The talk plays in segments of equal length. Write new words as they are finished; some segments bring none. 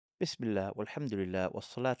Bismillah, walhamdulillah,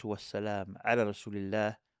 wassalatu wassalam ala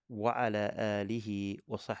rasulillah wa ala alihi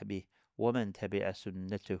wa sahbihi wa man tabi'a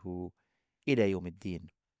sunnatahu ila yawmiddin.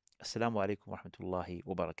 Assalamu alaikum wa rahmatullahi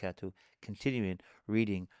wa barakatuh. Continuing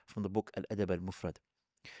reading from the book Al-Adab al-Mufrad.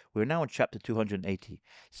 We're now in chapter 280.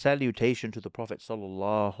 Salutation to the Prophet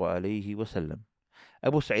sallallahu alaihi wasallam.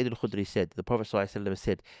 Abu Sa'id al-Khudri said, the Prophet ﷺ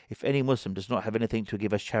said, if any Muslim does not have anything to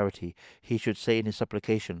give as charity, he should say in his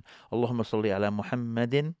supplication, Allahumma salli ala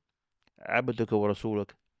Muhammadin عبدك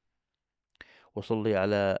ورسولك وصل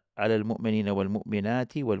على المؤمنين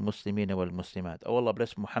والمؤمنات والمسلمين والمسلمات. Oh Allah,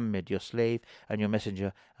 bless Muhammad, your slave and your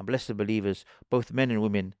messenger, and bless the believers, both men and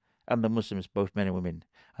women, and the Muslims, both men and women.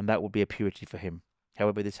 And that will be a purity for him.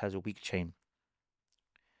 However, this has a weak chain.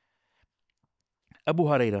 Abu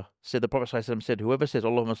Hurairah said, the Prophet ﷺ said, whoever says,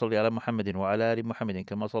 Allahumma salli ala Muhammadin wa ala ali Muhammadin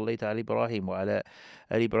kama sallaita ala Ibrahim wa ala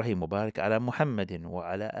ali Ibrahim wa barik ala Muhammadin wa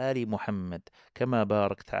ala ali Muhammad kama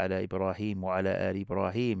barakta ala Ibrahim wa ala ali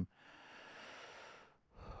Ibrahim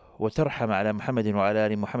wa tarham ala Muhammadin wa ala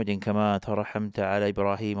ali Muhammadin kama tarhamta ala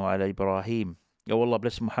Ibrahim wa ala Ibrahim. O Allah,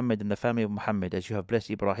 bless Muhammad and the family of Muhammad as you have blessed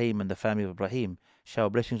Ibrahim and the family of Ibrahim. Shower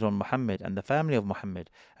blessings on Muhammad and the family of Muhammad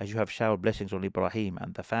as you have showered blessings on Ibrahim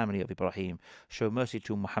and the family of Ibrahim. Show mercy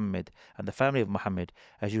to Muhammad and the family of Muhammad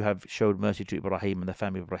as you have showed mercy to Ibrahim and the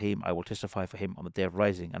family of Ibrahim. I will testify for him on the day of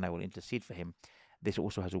rising and I will intercede for him. This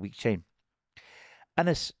also has a weak chain.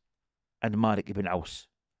 Anas and Malik ibn Aus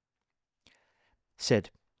said,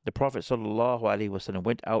 the Prophet ﷺ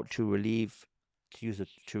went out to relieve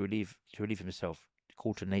himself,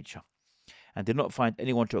 called to nature, and did not find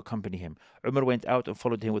anyone to accompany him. Umar went out and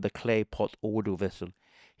followed him with a clay pot or wudu vessel.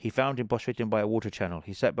 He found him prostrated by a water channel.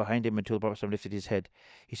 He sat behind him until the Prophet ﷺ lifted his head.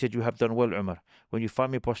 He said, you have done well, Umar. When you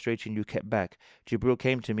find me prostrating, you kept back. Jibril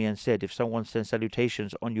came to me and said, if someone sends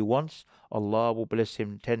salutations on you once, Allah will bless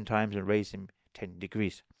him 10 times and raise him 10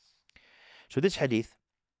 degrees. So this hadith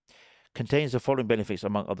contains the following benefits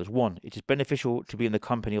among others. 1. It is beneficial to be in the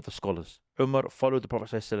company of the scholars. Umar followed the Prophet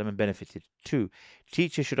ﷺ and benefited. 2.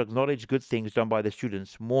 Teachers should acknowledge good things done by the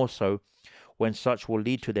students, more so when such will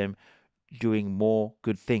lead to them doing more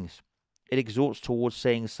good things. It exhorts towards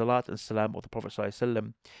saying salat and salam of the Prophet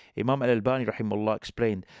ﷺ. Imam al-Albani rahimahullah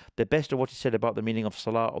explained, the best of what he said about the meaning of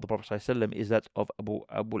salah of the Prophet ﷺ is that of Abu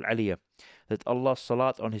al-Aliyah, that Allah's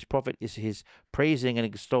salat on his Prophet is his praising and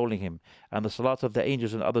extolling him, and the salat of the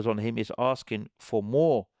angels and others on him is asking for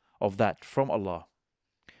more of that from Allah.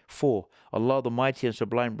 4. Allah the Mighty and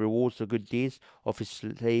Sublime rewards the good deeds of his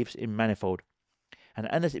slaves in manifold. And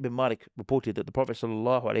Anas ibn Malik reported that the Prophet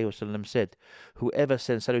ﷺ said, whoever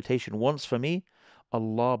sends salutation once for me,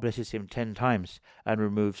 Allah blesses him 10 times and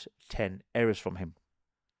removes 10 errors from him.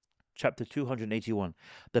 Chapter 281.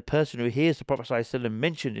 The person who hears the Prophet ﷺ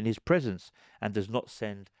mentioned in his presence and does not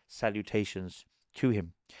send salutations to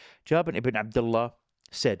him. Jabir ibn Abdullah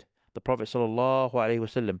said, the Prophet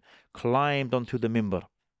ﷺ climbed onto the minbar.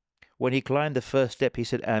 When he climbed the first step, he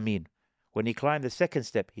said, Ameen. When he climbed the second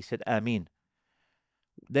step, he said, Ameen.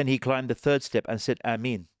 Then he climbed the third step and said,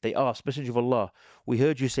 Ameen. They asked, Messenger of Allah, we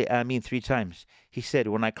heard you say Ameen 3 times. He said,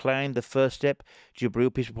 when I climbed the first step,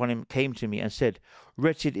 Jibril, peace be upon him, came to me and said,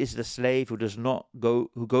 wretched is the slave who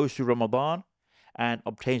goes through Ramadan and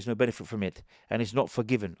obtains no benefit from it, and is not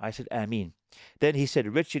forgiven. I said, Ameen. Then he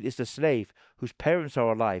said, wretched is the slave whose parents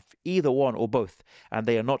are alive, either one or both, and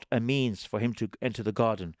they are not a means for him to enter the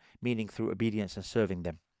garden, meaning through obedience and serving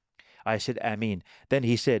them. I said, Ameen. Then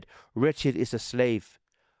he said, wretched is the slave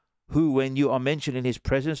who, when you are mentioned in his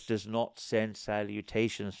presence, does not send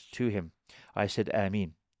salutations to him. I said,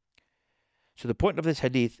 Ameen. So the point of this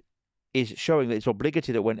hadith is showing that it's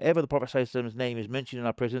obligatory that whenever the Prophet ﷺ's name is mentioned in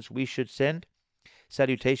our presence, we should send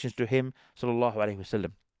salutations to him, sallallahu alaihi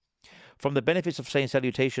wasallam. From the benefits of saying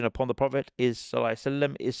salutation upon the Prophet is, sallallahu alaihi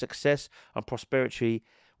wasallam, is success and prosperity,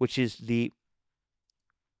 which is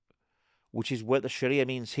what the Sharia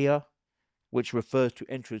means here, which refers to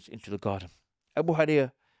entrance into the garden. Abu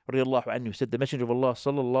Hurairah radiallahu anhu said, the Messenger of Allah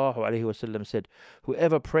sallallahu alaihi wasallam said,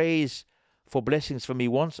 whoever prays for blessings from me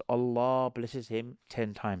once, Allah blesses him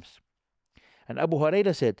 10 times. And Abu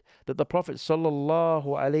Hurairah said that the Prophet sallallahu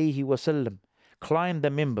alaihi wasallam climbed the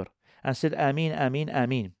minbar and said, Ameen, Ameen,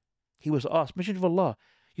 Ameen. He was asked, Messenger of Allah,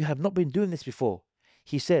 you have not been doing this before.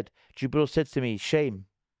 He said, Jibril said to me, shame,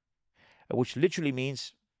 which literally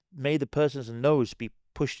means, may the person's nose be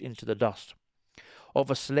pushed into the dust, of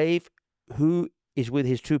a slave who is with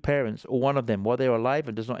his 2 parents or one of them while they are alive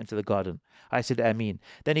and does not enter the garden. I said, Ameen.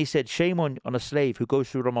 Then he said, shame on a slave who goes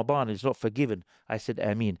through Ramadan and is not forgiven. I said,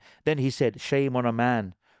 Ameen. Then he said, shame on a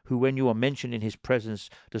man who, when you are mentioned in his presence,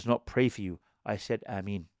 does not pray for you. I said,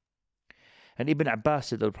 Ameen. And Ibn Abbas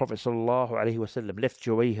said that the Prophet ﷺ left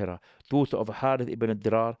Juwayhira, daughter of Harith ibn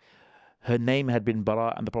al-Dirar. Her name had been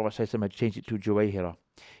Bara, and the Prophet ﷺ had changed it to Juwayhira.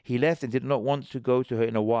 He left and did not want to go to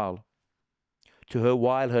her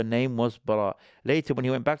while her name was Bara. Later, when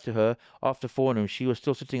he went back to her after forenoon, she was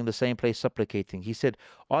still sitting in the same place supplicating. He said,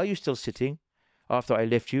 "Are you still sitting? After I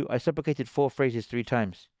left you, I supplicated 4 phrases 3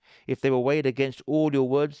 times. If they were weighed against all your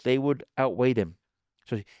words, they would outweigh them."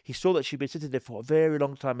 So he saw that she'd been sitting there for a very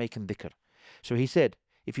long time making dhikr. So he said,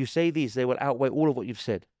 if you say these, they will outweigh all of what you've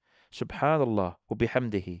said. Subhanallah wa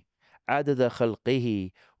bihamdihi, adada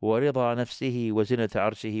khalqihi, wa rida nafsihi, wa zinata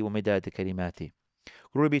arshihi, wa midada kalimati.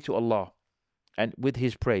 Glory be to Allah, and with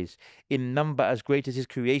His praise, in number as great as His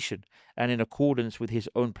creation, and in accordance with His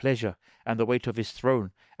own pleasure, and the weight of His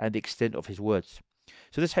throne, and the extent of His words.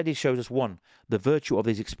 So this hadith shows us 1, the virtue of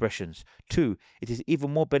these expressions. 2, it is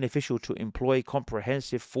even more beneficial to employ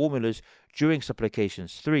comprehensive formulas during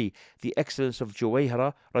supplications. 3, the excellence of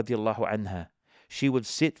Juwayhira radiallahu anha. She would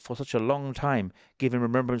sit for such a long time giving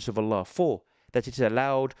remembrance of Allah. 4, that it is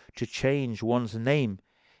allowed to change one's name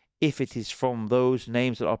if it is from those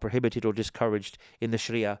names that are prohibited or discouraged in the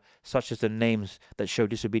Sharia, such as the names that show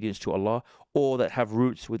disobedience to Allah or that have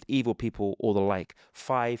roots with evil people or the like.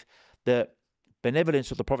 5, the benevolence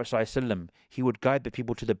of the Prophet ﷺ, he would guide the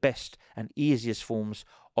people to the best and easiest forms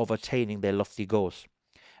of attaining their lofty goals.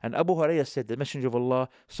 And Abu Hurairah said, the Messenger of Allah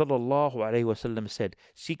sallallahu alaihi wasallam said,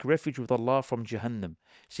 "Seek refuge with Allah from Jahannam.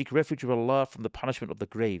 Seek refuge with Allah from the punishment of the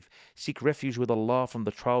grave. Seek refuge with Allah from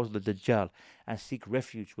the trials of the Dajjal. And seek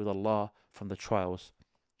refuge with Allah from the trials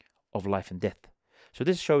of life and death." So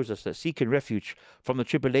this shows us that seeking refuge from the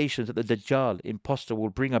tribulations that the Dajjal impostor will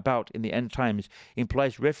bring about in the end times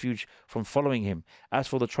implies refuge from following him. As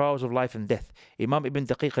for the trials of life and death, Imam Ibn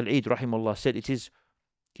Daqiq al-Eid rahimahullah said,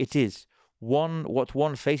 it is what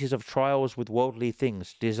one faces of trials with worldly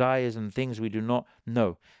things, desires and things we do not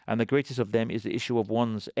know, and the greatest of them is the issue of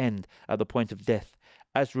one's end at the point of death.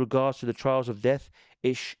 As regards to the trials of death,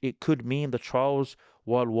 it could mean the trials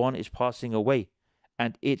while one is passing away,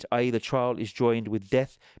 and it, i.e. the trial, is joined with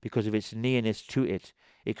death because of its nearness to it.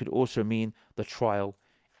 It could also mean the trial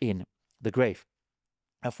in the grave.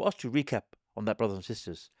 And for us to recap on that, brothers and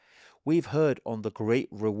sisters, we've heard on the great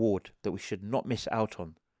reward that we should not miss out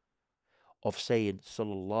on of saying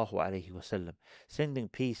Sallallahu Alaihi Wasallam, sending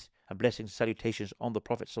peace and blessings and salutations on the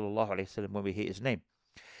Prophet Sallallahu Alaihi Wasallam when we hear his name.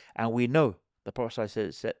 And we know the Prophet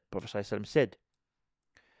ﷺ said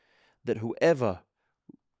that whoever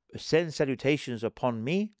sends salutations upon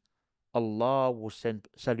me, Allah will send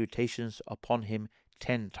salutations upon him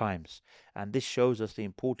 10 times. And this shows us the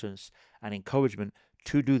importance and encouragement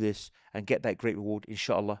to do this and get that great reward,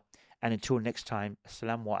 inshallah. And until next time,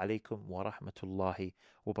 Assalamu alaikum wa rahmatullahi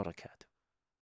wa barakatuh.